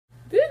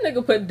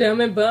nigga put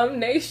dumb and bum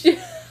nation.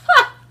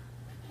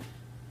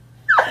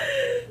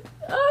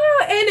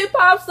 And it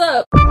pops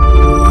up.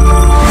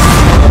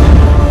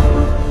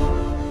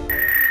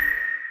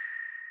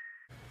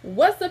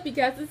 What's up, you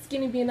guys? It's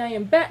Skinny B and I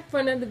am back for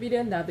another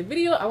video. Now the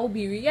video I will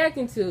be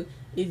reacting to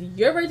is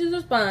YourRage's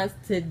response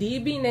to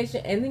DB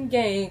Nation and the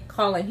gang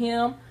calling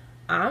him,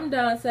 I'm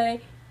Dante,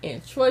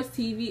 and Troy's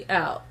TV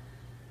out.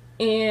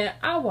 And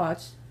I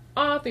watched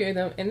all three of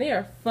them and they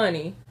are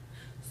funny.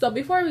 So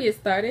before we get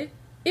started,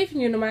 if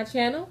you're new to my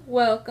channel,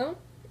 welcome.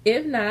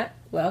 If not,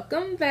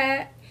 welcome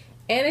back.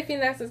 And if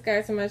you're not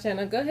subscribed to my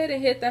channel, go ahead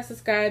and hit that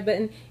subscribe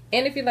button.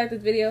 And if you like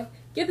this video,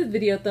 give this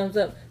video a thumbs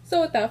up.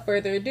 So without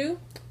further ado,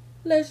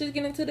 let's just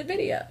get into the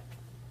video.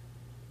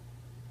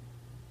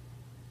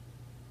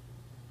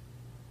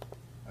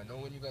 I know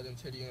when you got them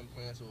titty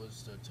implants, it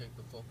was to take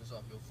the focus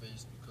off your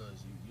face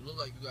because you look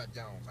like you got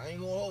downs. I ain't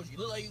gonna hold you. You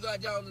look like you got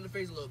downs in the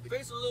face a little bit.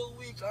 Face a little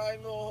weak, I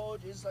ain't gonna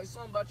hold you. It's like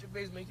something about your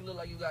face make you look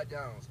like you got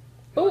downs.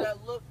 You know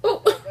that look,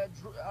 that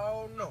I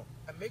don't know.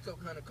 That makeup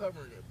kind of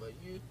covering it, but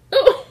you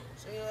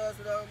say your ass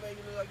without making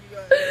it look like you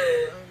got downs. I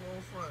ain't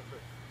gonna front,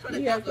 but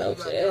trying to act like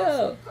you got downs,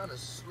 so kind of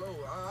slow.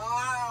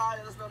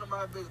 That's none of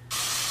my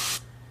business.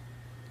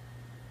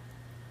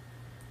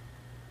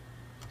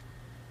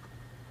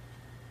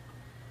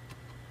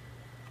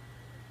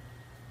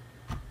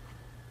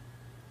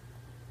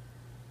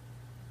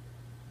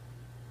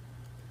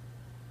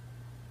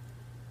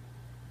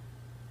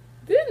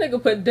 This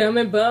nigga put dumb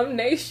and bum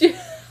nation.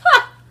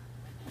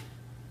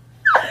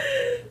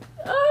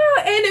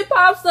 And it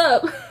pops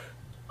up. What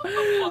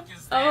the fuck is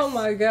this? Oh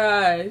my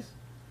gosh.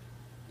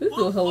 This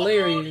is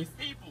hilarious.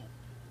 People?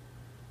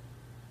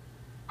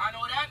 I know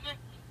that nigga.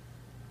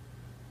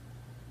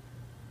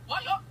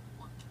 What y'all?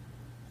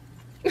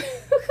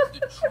 The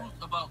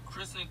truth about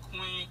Chris and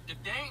Queen,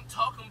 if they ain't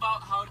talking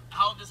about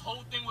how this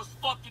whole thing was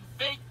fucking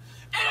fake,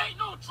 it ain't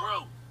no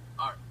truth.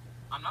 Alright,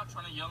 I'm not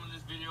trying to yell in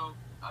this video.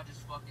 I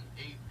just fucking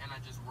ate and I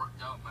just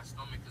worked out. My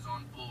stomach is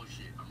on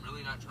bullshit. I'm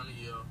really not trying to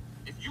yell.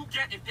 If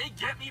they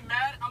get me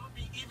mad, I'm gonna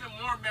be even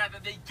more mad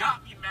that they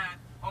got me mad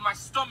or my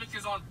stomach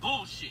is on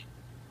bullshit.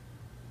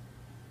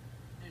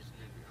 This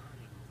nigga, I don't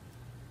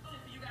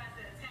know. You guys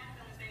that attack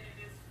them and say that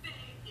it's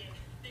fake and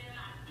they're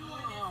not doing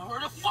it.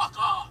 Hurry the fuck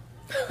up!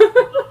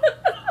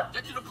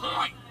 Get to the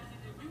point.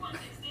 We want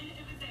an extended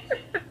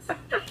invitation to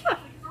basically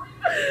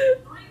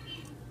 3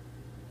 people.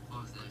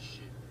 Close that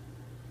shit.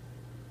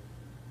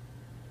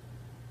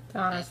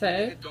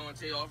 Dante.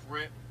 Dante off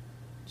rip.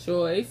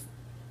 Choice.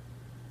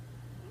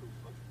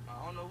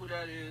 I don't know who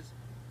that is.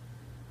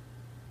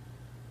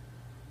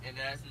 And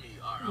that's me.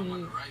 Alright, I'm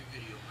on the right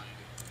video, my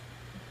nigga.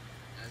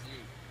 That's me.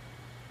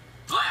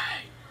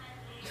 Play!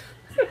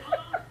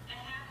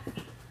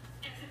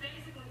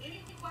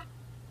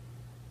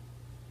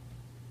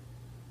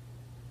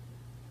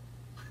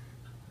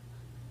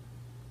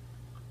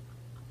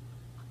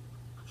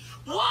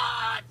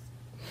 What?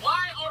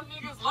 Why are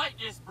niggas like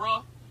this,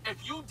 bro?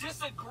 If you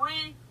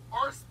disagree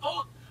or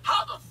spoke,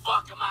 how the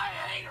fuck am I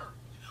a hater?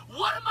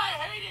 What am I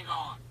hating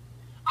on?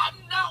 I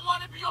do not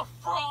want to be a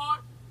fraud.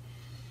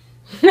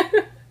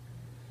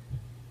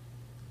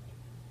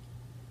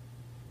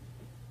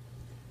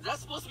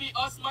 That's supposed to be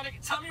us, my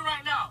nigga. Tell me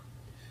right now.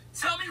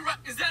 Tell me,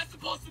 is that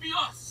supposed to be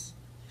us?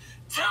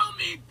 Tell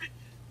me.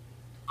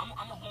 I'm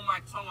gonna hold my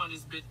tongue on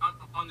this bitch,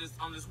 on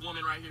this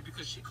woman right here,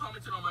 because she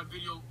commented on my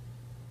video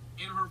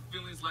in her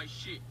feelings like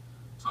shit,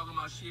 talking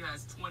about she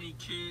has 20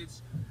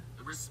 kids.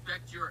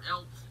 Respect your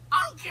elf.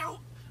 I don't care.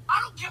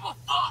 I don't give a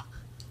fuck.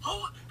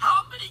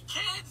 How many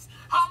kids?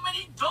 How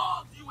many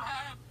dogs you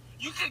have?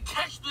 You can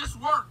catch this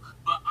work.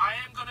 But I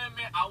am gonna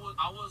admit, I was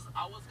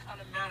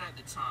kind of mad at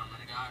the time, my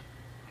nigga.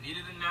 I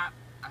needed a nap.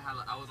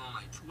 I was on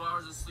like 2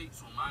 hours of sleep,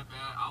 so my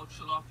bad. I'll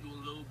chill off you a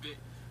little bit.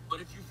 But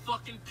if you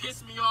fucking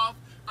piss me off,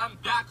 I'm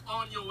back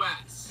on your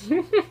ass.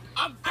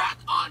 I'm back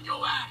on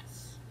your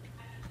ass.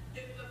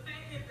 If the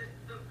thing is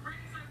the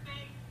bricks are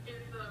fake,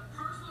 if the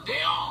personal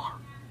they are.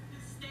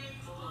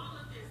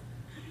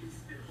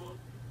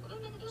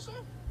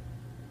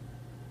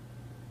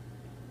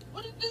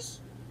 What is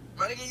this?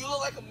 My nigga, you look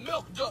like a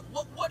milk duck.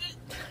 What is?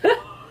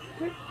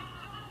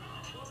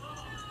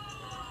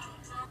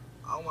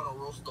 I want to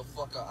roast the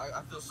fuck out.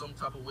 I feel some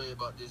type of way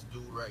about this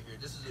dude right here.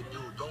 This is a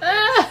dude.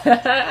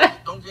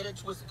 Don't get it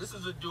twisted. This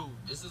is a dude.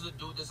 This is a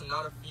dude. This is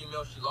not a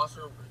female. She lost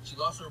her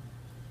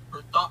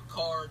thought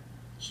card.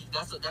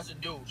 That's a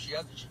dude.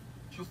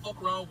 She'll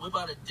fuck around, whip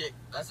out a dick.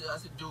 That's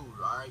a dude.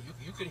 All right.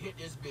 You could hit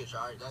this bitch.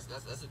 All right. That's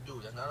a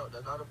dude. That's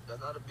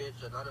not a bitch.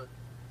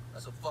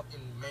 That's a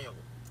fucking male.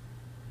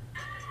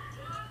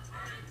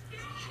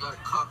 She got a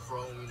cock for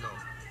all we know.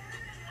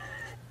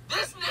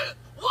 This nigga,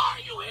 why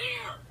are you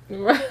here?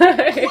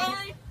 Right.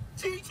 Why?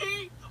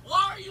 TT,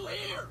 why are you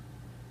here?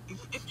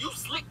 If you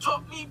slick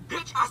talk me,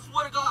 bitch, I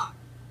swear to God,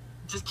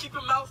 just keep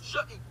your mouth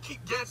shut and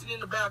keep dancing in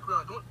the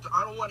background.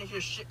 I don't want to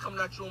hear shit coming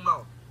out your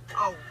mouth.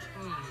 Oh,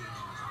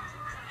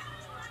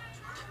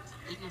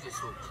 This nigga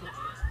so corny.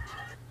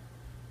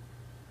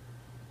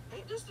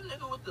 Ain't this the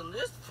nigga with the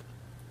lisp?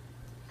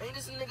 Ain't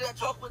this the nigga that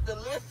talk with the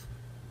lisp?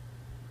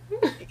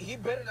 He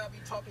better not be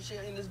talking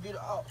shit in this video.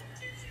 Oh.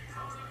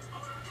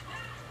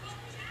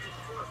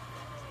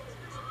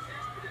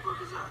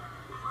 What is that?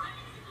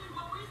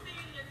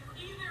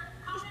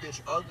 This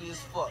bitch ugly as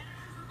fuck.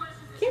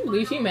 Can't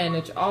believe she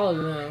managed all of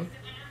them.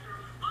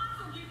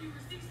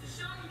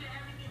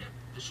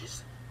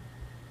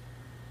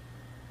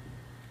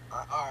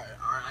 Alright.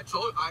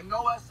 I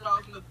know I said I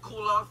was gonna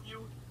cool off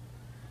you,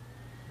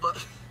 but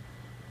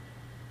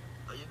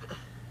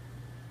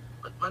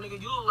my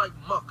nigga, you look like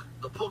Muck,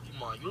 the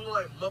Pokemon. You look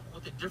like Muck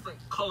with the different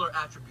color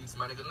attributes,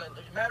 my nigga.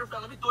 Matter of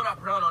fact, let me throw that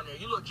brown on there.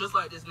 You look just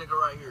like this nigga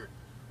right here.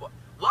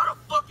 Why the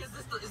fuck is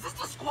this? Is this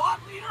the squad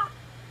leader?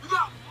 You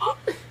got Muck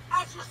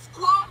as your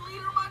squad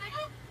leader, my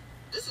nigga?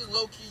 This is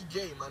low key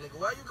gay, my nigga.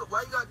 Why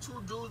you got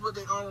two dudes with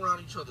their arm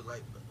around each other?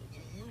 Like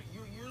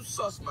you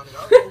sus, my nigga.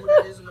 I don't know who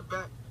that is in the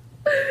back.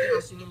 I think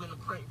I've seen him in a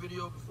prank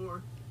video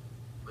before.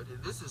 But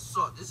this is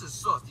sus. This is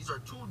sus. These are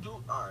two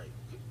dudes. Alright.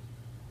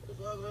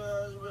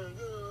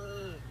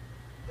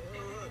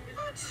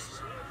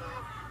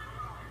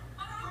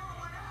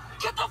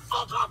 Get the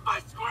fuck off my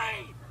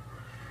screen!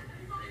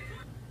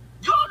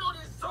 Y'all know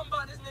there's something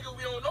about this nigga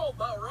we don't know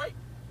about, right?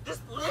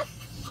 This lit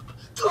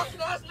talking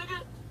ass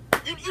nigga.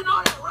 You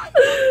know that, right?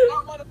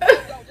 I wanna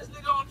find out this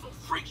nigga on some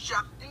freak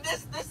shot. And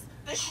this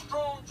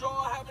strong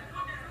jaw having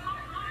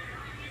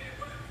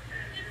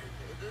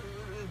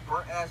this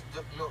burnt ass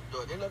milk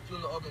dog. They left you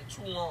in the oven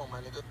too long,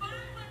 my nigga.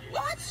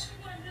 What?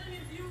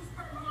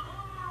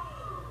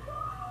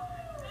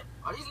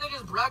 Are these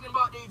niggas bragging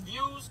about their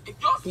views?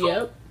 If y'all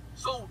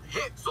so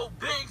hit, so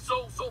big,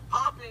 so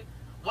popping,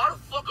 why the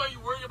fuck are you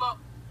worried about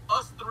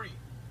us three?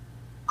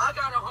 I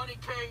got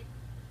 100K.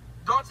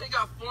 Dante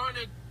got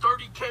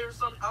 430K or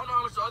something. I don't know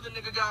how much the other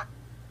nigga got.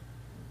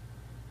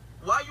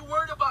 Why you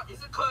worried about?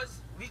 Is it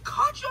cause we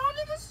caught y'all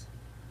niggas?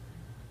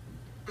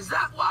 Is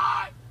that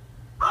why?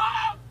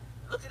 Ah!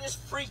 Look at this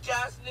freak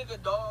ass nigga,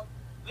 dog.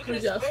 Look at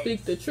his y'all face.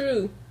 speak the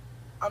truth.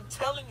 I'm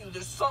telling you,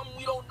 there's something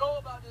we don't know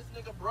about this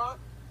nigga, bruh.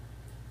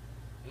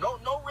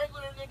 No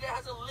regular nigga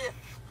has a lift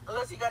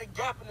unless he got a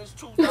gap in his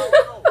tooth. I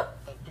don't know.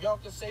 If y'all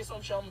can say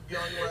some shit, I'm gonna be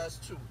on your ass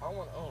too. I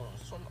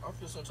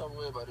feel some type of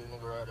way about this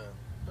nigga right there.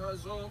 Can I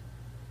zoom?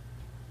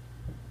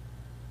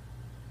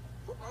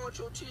 What's wrong with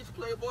your teeth,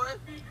 playboy?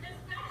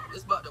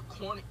 It's about the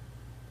corny.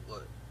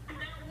 What?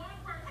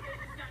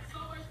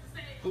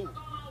 Who?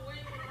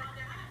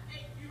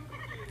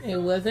 It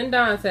wasn't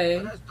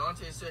Dante. That's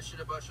Dante said shit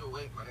about your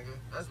weight, my nigga.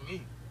 That's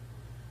me.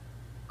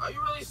 Are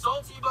you really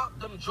salty about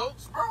them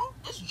jokes, bro?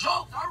 It's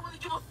jokes. I don't really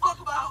give a fuck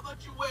about how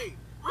much you weigh.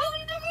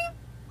 Really, nigga?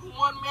 You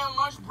 1 man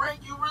lunch break?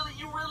 You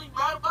really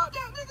mad about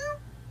that, nigga?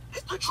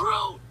 It's the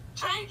truth.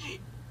 Change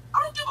it. I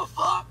don't give a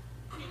fuck.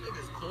 These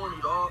niggas corny,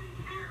 dog.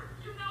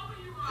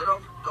 Get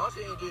off.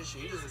 Dante ain't did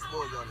shit. He just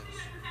exposed y'all niggas.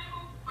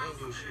 He ain't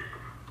do shit.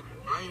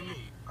 Blame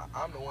me.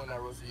 I'm the one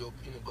that roasted your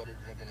peanut butter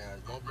drinking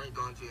ass. Don't bring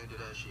Dante into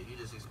that shit. He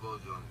just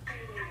exposed y'all niggas.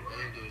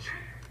 He ain't did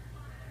shit.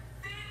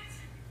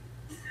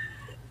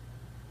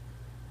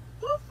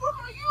 Who the fuck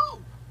are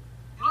you?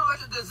 You look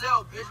like a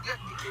gazelle, bitch.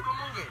 Keep it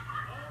moving.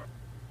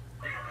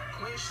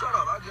 Queen, shut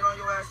up. I'll get on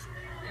your ass.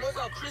 You know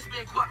how Chris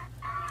been quiet?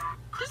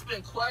 Chris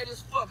been quiet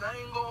as fuck. I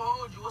ain't gonna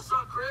hold you. What's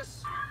up,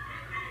 Chris?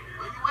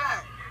 Where you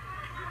at?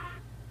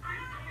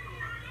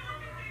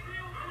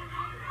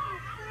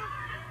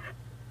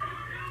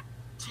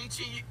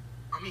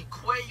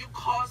 Quay, you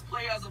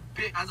cosplay as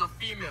a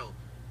female.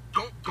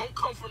 Don't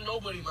come from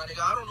nobody, my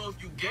nigga. I don't know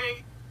if you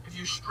gay, if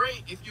you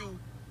straight, if you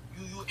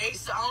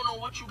ace. I don't know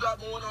what you got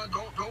going on.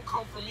 Don't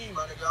come for me,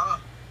 my nigga.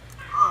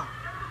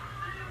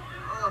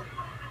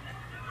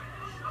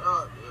 Shut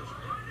up, bitch.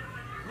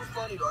 You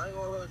funny though. I ain't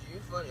gonna hurt you.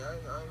 You funny. I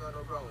ain't got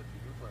no problem with you.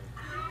 You funny.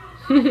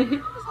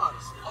 It's hot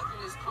as fuck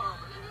in this car,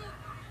 my nigga.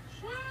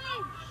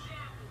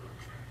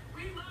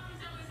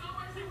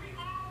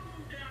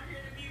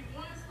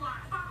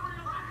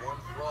 One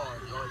fraud.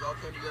 Y'all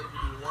came together to be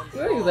one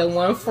fraud. He's like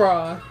one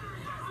fraud.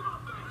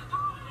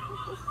 What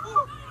the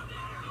fuck?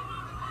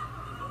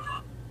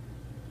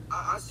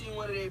 I seen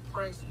one of their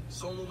pranks.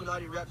 So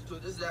Illuminati rapped to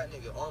it. This is that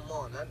nigga,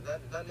 Armand.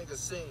 That nigga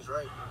sings,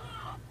 right?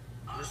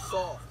 You're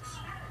soft.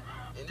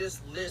 In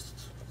this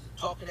list,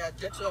 talking that,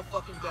 get to the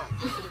fucking back.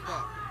 Get to the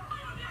back.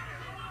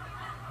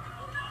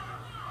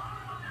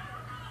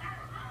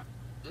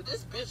 Did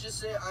this bitch just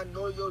say, I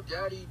know your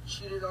daddy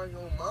cheated on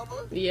your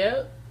mama?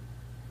 Yep.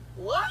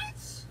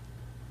 What?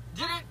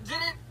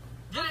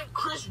 Didn't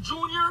Chris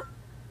Jr.,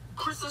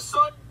 Chris's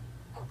son,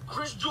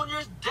 Chris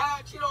Jr.'s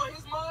dad cheat on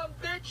his mom,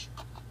 bitch?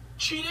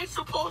 Cheated,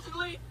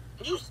 supposedly?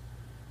 And you...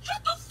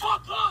 Shut the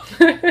fuck up!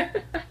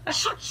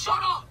 Shut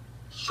up!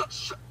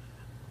 Shut...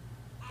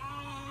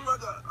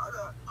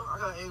 I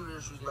got anger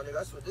issues, my nigga.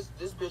 That's what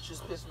this bitch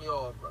just pissed me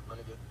off, my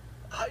nigga.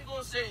 How you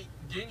gonna say,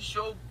 didn't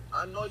show,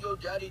 I know your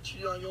daddy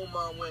cheated on your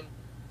mom when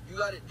you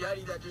got a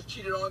daddy that just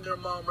cheated on their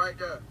mom right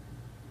there?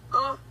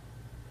 Huh?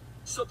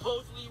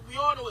 Supposedly, we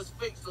all know it's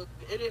fake, so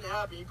it didn't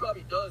happen. He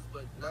probably does,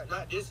 but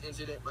not this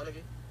incident, my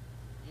nigga.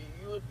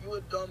 You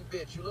a dumb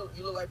bitch. You look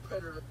like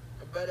Predator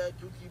and bad ass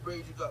Dookie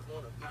braids you got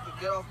going on.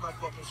 Get off my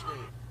fucking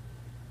screen.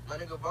 My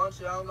nigga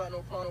Vontae, I don't got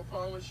no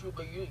problem with you,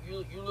 but you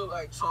look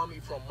like Tommy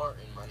from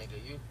Martin, my nigga.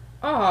 You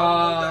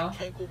got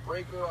Kenkel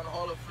Breaker on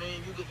Hall of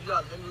Fame. You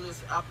got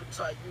limitless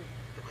appetite.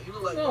 You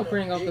look like don't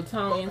bring up the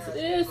Tommy into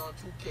this. On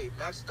 2K,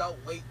 maxed out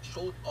weight,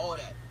 showed all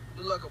that.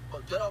 You look like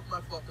a get off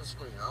my fucking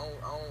screen. You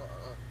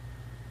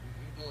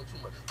doing too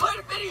much. Play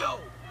the video.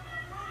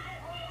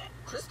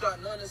 Chris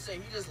got nothing to say.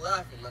 He just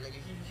laughing, my nigga.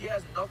 He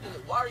has nothing.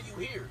 Why are you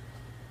here?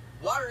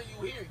 Why are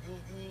you here?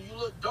 You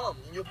look dumb.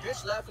 And your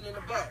bitch laughing in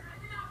the back.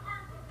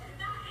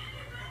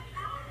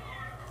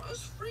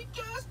 This freak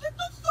ass, get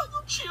the fuck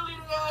you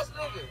cheerleading ass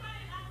nigga.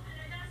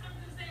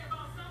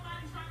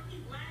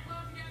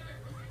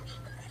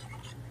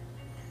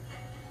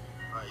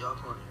 Alright, y'all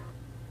corny.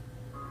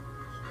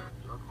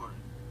 Y'all corny.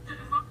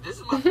 This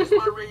is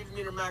my rage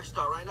meter maxed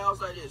out. Right now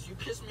it's like this. You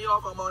piss me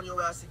off, I'm on your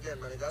ass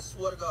again, man. I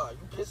swear to God,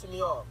 you pissing me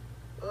off.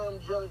 I'm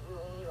jelly.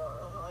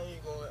 I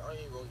ain't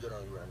gonna get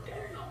on you right now.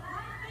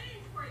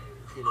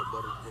 Peanut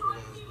butter dripping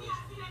ass bitch.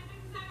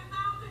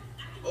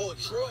 Oh,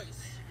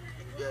 Troy's.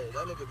 Yeah,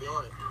 that nigga be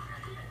on it.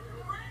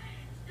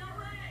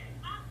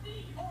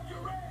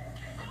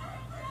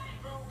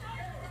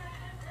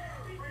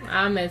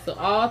 I mess with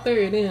all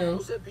three of them.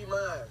 Who said beat my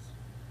ass?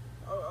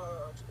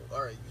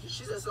 Alright,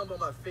 she said something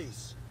about my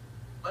face.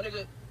 My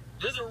nigga,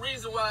 there's a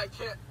reason why I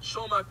can't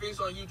show my face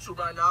on YouTube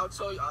right now. I'll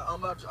tell you,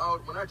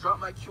 when I drop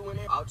my Q&A,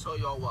 I'll tell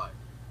y'all why.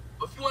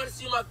 But if you want to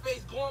see my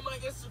face, go on my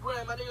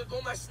Instagram, my nigga, go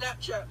on my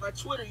Snapchat, my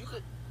Twitter. You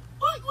could,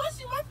 what? You want to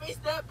see my face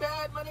that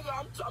bad, my nigga?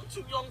 I'm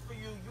too young for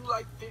you. You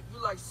like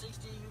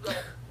 60, you got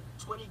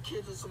 20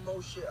 kids and some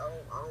more shit. I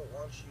don't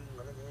want you,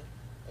 my nigga.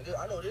 And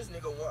I know this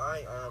nigga.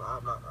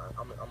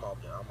 I'm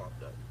off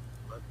that.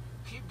 But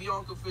keep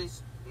Bianca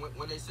face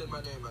when they said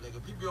my name, my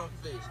nigga. Keep Bianca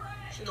face.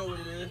 She know what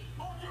it is.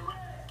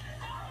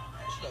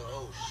 She's like,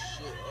 oh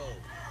shit, oh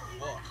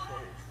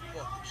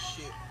fuck,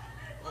 shit,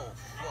 oh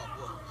fuck,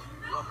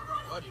 what?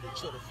 I need to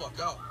chill the fuck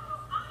out.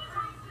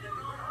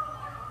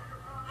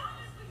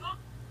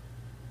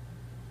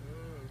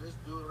 This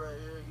dude right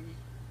here,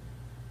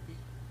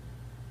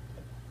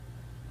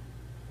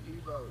 he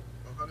about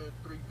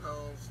 103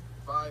 pounds,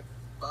 5'5".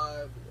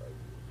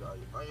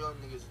 My young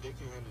niggas, they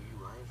can handle you.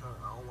 I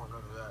don't want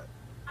none of that.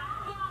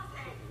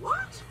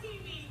 What?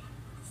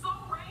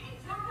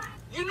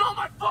 You know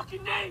my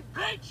fucking name,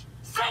 bitch!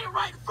 Say it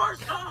right the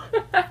first time!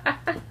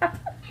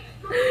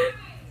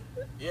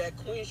 Yeah,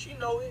 Queen, she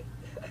know it.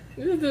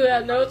 You do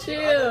have no I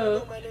chill.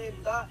 know my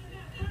name, Dot.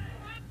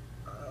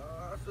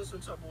 I feel some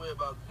type of way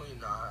about Queen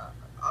now.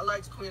 I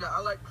liked Queen. I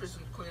liked Chris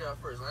and Queen at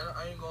first.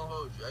 I ain't gonna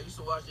hold you. I used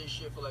to watch this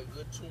shit for like a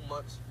good 2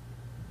 months.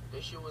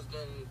 This shit was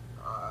getting,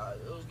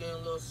 it was getting a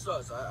little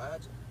sus. I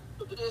had to,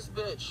 look at this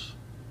bitch.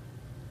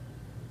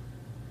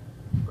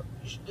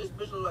 This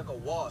bitch look like a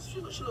wasp.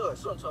 She look like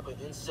some type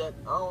of insect.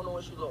 I don't know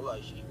what she look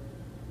like.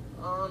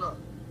 I don't know.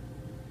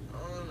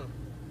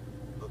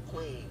 But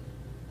Queen,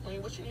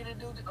 what you need to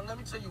do, let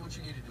me tell you what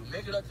you need to do.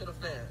 Make it up to the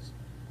fans.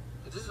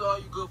 Cause this is all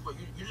you good for.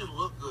 You just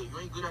look good. You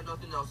ain't good at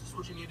nothing else. This is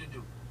what you need to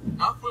do.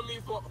 Not for me,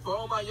 for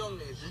all my young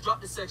niggas. Just drop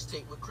the sex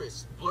tape with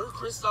Chris. Blur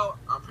Chris out.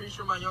 I'm pretty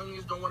sure my young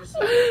niggas don't want to see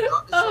it.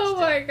 Drop the sex tape. Oh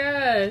my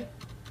god.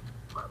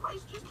 My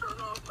lights just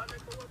turned off. My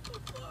nigga, what the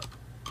fuck?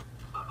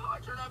 I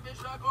turn that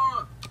bitch back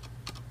on.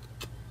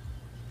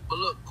 But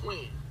look,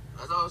 Queen,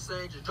 as I was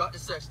saying, just drop the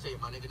sex tape,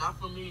 my nigga. Not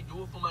for me,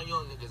 do it for my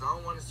young niggas. I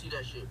don't want to see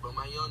that shit, but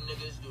my young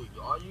niggas do.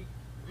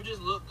 You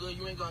just look good.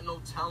 You ain't got no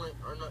talent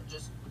or not.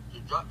 Just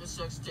drop the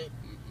sex tape.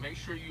 Make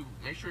sure you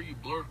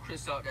blur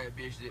Chris out that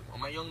bitch.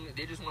 My young,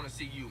 they just want to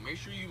see you. Make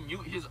sure you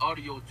mute his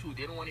audio too.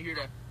 They don't want to hear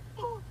that.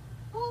 Queen,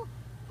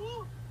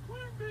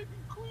 baby,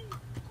 Queen.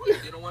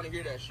 They don't want to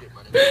hear that shit,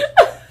 my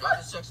nigga. Drop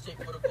the sex tape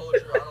for the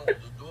culture.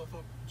 Just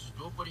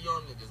do it for the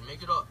young niggas.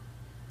 Make it up.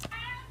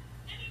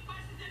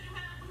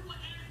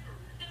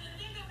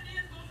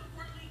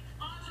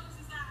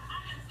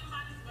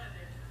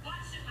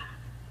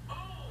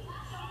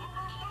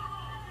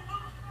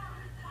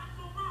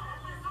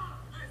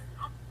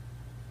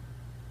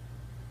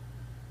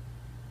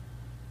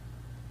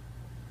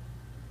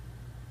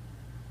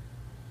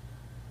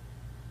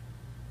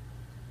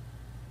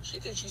 She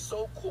thinks she's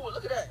so cool.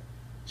 Look at that.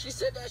 She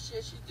said that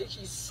shit. She thinks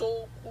she's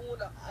so cool.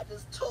 Now, I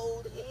just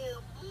told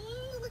him.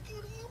 Look at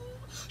him.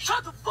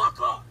 Shut the fuck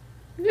up.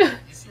 You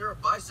see her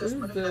biceps?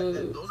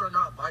 Those are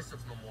not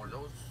biceps no more.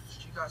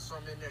 She got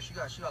something in there. She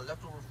got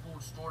leftover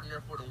food stored in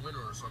there for the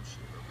winter or some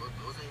shit.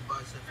 Those ain't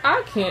biceps.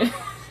 I can't.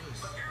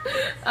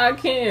 I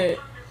can't.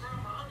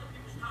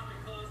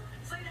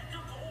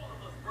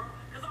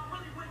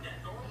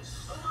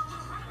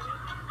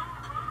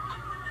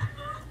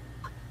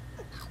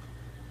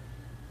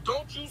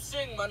 Don't you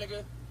sing, my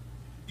nigga.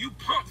 You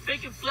pump,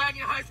 faking,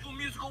 flagging, High School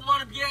Musical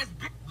wannabe ass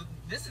bitch.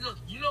 This is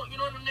you know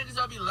them niggas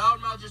that be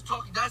loud mouth just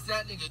talking. That's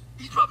that nigga.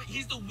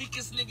 He's the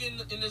weakest nigga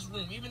in this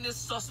room. Even this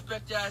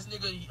suspect ass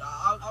nigga.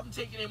 I'm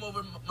taking him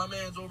over. My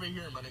man's over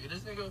here, my nigga.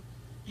 This nigga,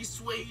 he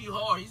sway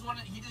hard.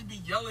 He just be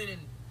yelling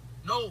and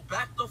no,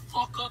 back the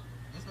fuck up.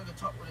 This nigga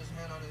talk with his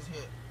hand on his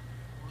head.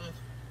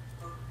 Lift.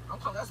 I'm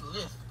calling that's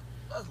lift.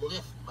 That's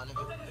Lyft, my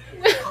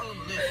nigga. Call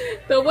him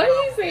Lyft. The way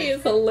you say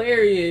it's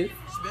hilarious.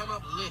 Spam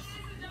up Lyft.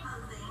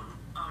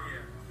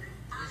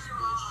 This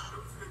bitch.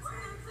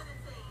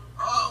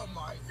 Oh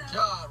my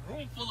god.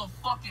 Room full of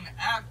fucking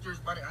actors,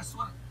 buddy. I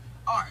swear.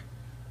 Alright.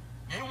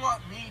 They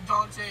want me,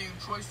 Dante, and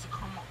Troyce to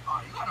come up.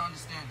 Alright, you gotta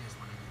understand this,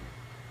 my nigga.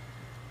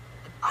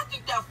 I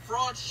think that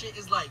fraud shit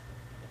is like,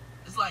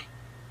 it's like,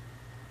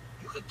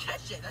 you could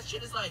catch that. That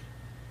shit is like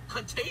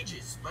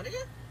contagious, my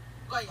nigga.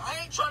 Like,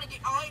 I ain't trying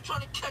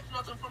to catch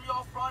nothing from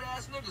y'all fraud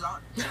ass niggas.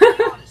 I'll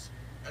be honest.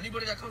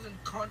 Anybody that comes in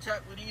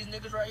contact with these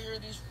niggas right here,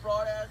 these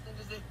fraud ass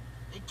niggas,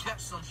 they catch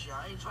some shit.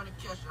 I ain't trying to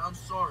catch it. I'm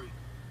sorry.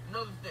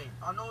 Another thing,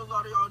 I know a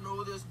lot of y'all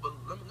know this, but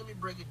let me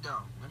break it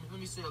down. Let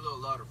me say it a little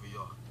louder for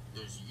y'all.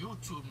 There's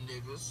YouTube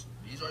niggas.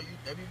 These are you.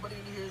 Everybody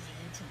in here is a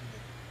YouTube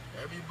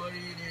nigga. Everybody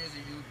in here is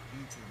a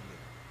YouTube nigga.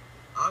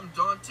 I'm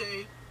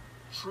Dante,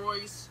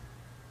 Troyce,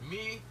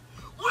 me.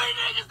 We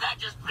niggas that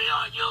just be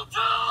on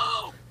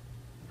YouTube!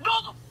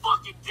 Know the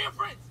fucking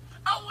difference!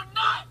 I would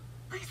not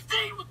be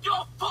seen with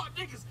y'all fuck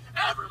niggas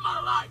ever in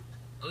my life!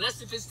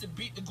 Unless if it's to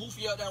beat the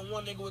goofy out that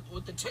one nigga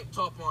with the tank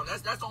top on.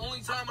 That's the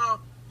only time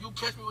you'll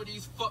catch me with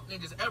these fuck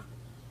niggas ever.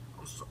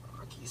 I'm sorry.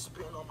 I keep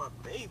spitting on my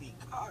baby.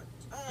 God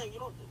dang, you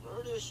don't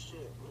deserve this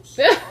shit. I'm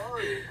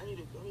sorry. I need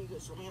to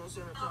get some hand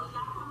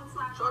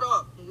sanitizer. Shut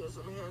up. I need to get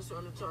some hand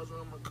sanitizer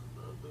on my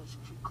bitch.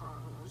 Keep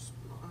crying.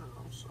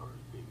 I'm sorry,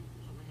 baby.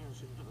 Some hand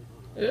sanitizer.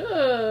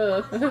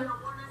 Ugh.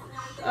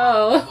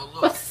 Oh.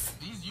 But look,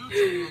 these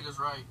YouTube niggas,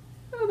 right?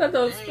 Oh, that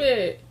don't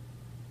spit.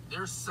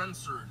 They're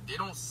censored. They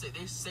don't say.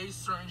 They say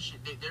certain shit.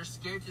 They're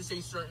scared to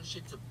say certain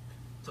shit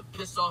to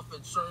piss off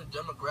a certain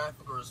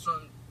demographic or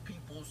certain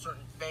people,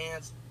 certain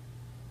fans.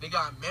 They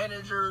got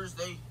managers.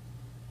 They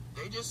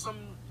just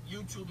some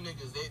YouTube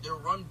niggas. They're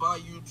run by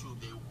YouTube.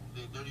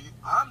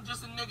 I'm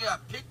just a nigga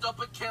that picked up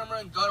a camera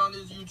and got on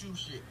this YouTube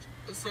shit.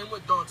 The same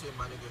with Dante,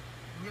 my nigga.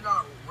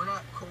 We're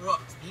not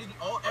corrupt.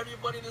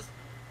 Everybody in this.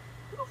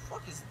 Who the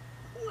fuck is?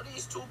 Who are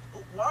these two?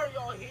 Why are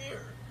y'all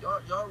here?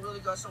 Y'all really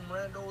got some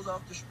randos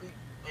off the street.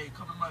 Hey,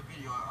 come in my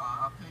video.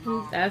 I'll pay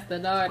y'all. That's the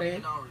daughter.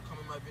 Come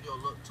in my video.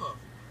 Look tough.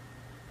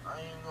 I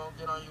ain't gonna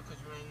get on you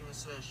because you ain't even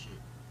said shit.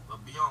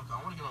 But Bianca,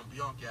 I want to get on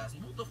Bianca ass.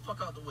 Move the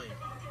fuck out the way.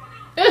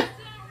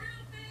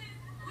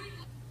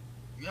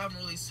 You haven't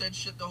really said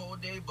shit the whole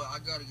day, but I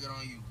gotta get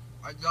on you.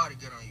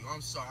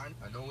 I'm sorry.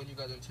 I know when you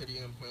got them titty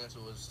implants,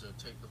 it was to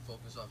take the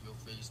focus off your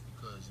face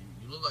because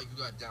you look like you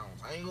got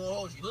downs. I ain't gonna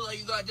hold you. You look like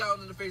you got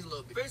downs in the face a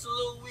little bit. Face a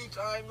little weak.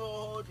 I ain't gonna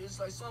hold you. It's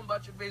like something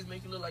about your face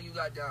make you look like you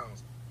got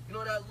downs. You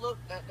know that look,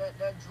 that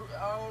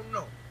I don't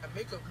know. That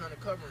makeup kind of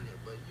covering it,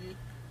 but you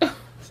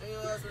say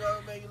that's what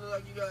that'll make you look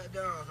like you got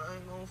downs. I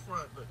ain't gonna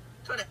front, but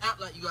try to act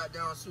like you got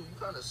downs too. You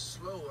kind of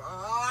slow.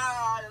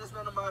 That's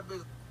none of my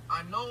business.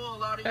 I know a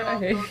lot of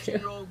y'all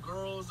 13-year-old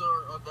girls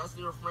or that's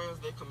their friends.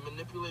 They can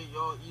manipulate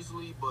y'all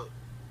easily, but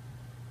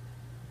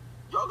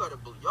y'all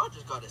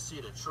just gotta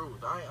see the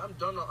truth. I'm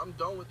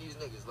done with these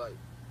niggas. Like,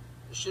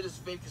 the shit is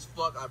fake as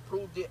fuck. I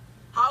proved it.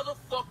 How the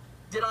fuck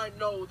did I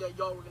know that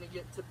y'all were gonna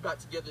get back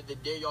together the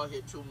day y'all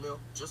hit 2 mil,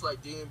 just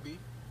like DMB?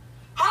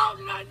 How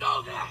did I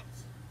know that?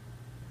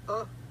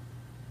 Huh?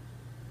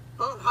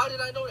 How did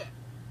I know that?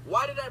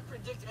 Why did I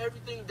predict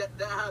everything that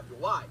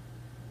happened? Why?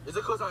 Is it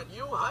because I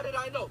knew? How did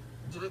I know?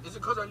 Is it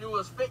because I knew it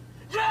was fake?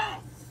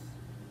 Yes!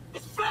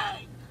 It's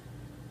fake!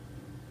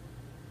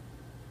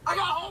 I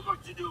got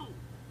homework to do!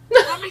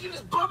 I'm making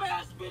this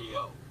bum-ass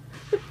video!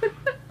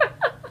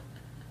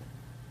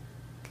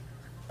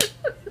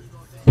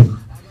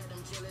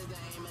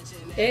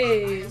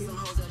 Hey.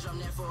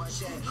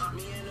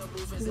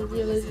 The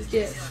realest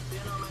get.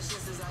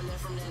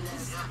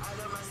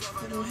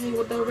 I don't hang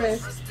with the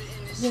rest.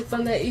 Hit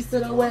from the east to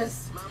the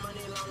west.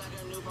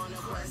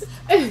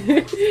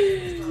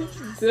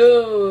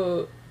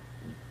 Dude,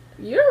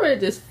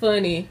 YourRage is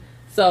funny.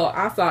 So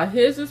I saw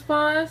his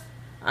response.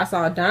 I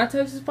saw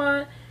Dante's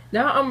response.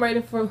 Now I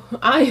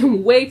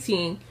am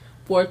waiting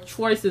for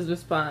Troyce's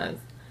response,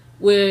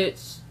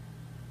 which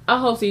I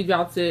hope he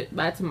drops it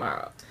by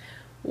tomorrow.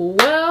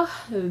 Well,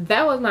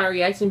 that was my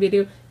reaction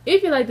video.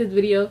 If you like this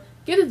video,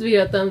 give this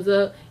video a thumbs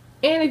up.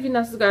 And if you're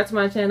not subscribed to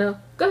my channel,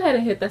 go ahead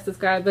and hit that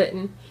subscribe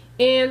button.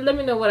 And let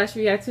me know what I should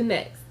react to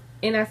next.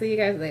 And I'll see you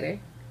guys later.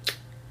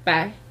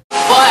 Bye.